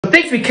But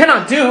things we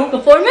cannot do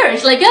before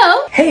marriage. Let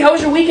go. Hey, how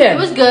was your weekend?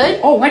 It was good.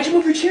 Oh, why'd you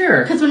move your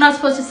chair? Because we're not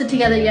supposed to sit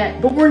together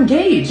yet. But we're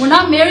engaged. We're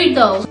not married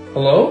though.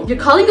 Hello? You're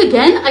calling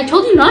again? I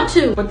told you not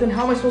to. But then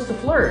how am I supposed to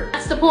flirt?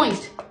 That's the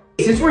point.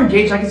 Since we're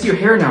engaged, I can see your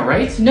hair now,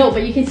 right? No,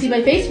 but you can see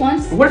my face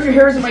once. But what if your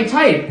hair isn't my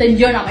type? Then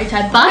you're not my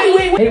type. Bye.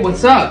 Wait. Hey,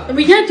 what's up?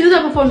 We can't do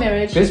that before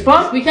marriage. Fist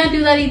bump? We can't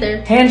do that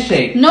either.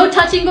 Handshake? No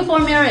touching before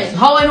marriage.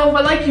 How will I know if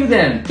I like you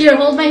then? Here,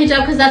 hold my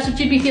hijab because that's what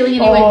you'd be feeling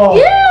anyway. Oh.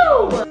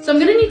 Ew! So I'm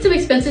gonna need some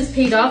expenses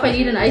paid off. I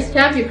need an ice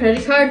cap, your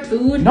credit card,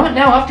 food. Not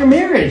now, after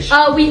marriage.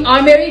 We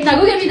are married. Now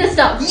go get me this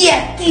stuff.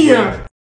 Yeah, dear.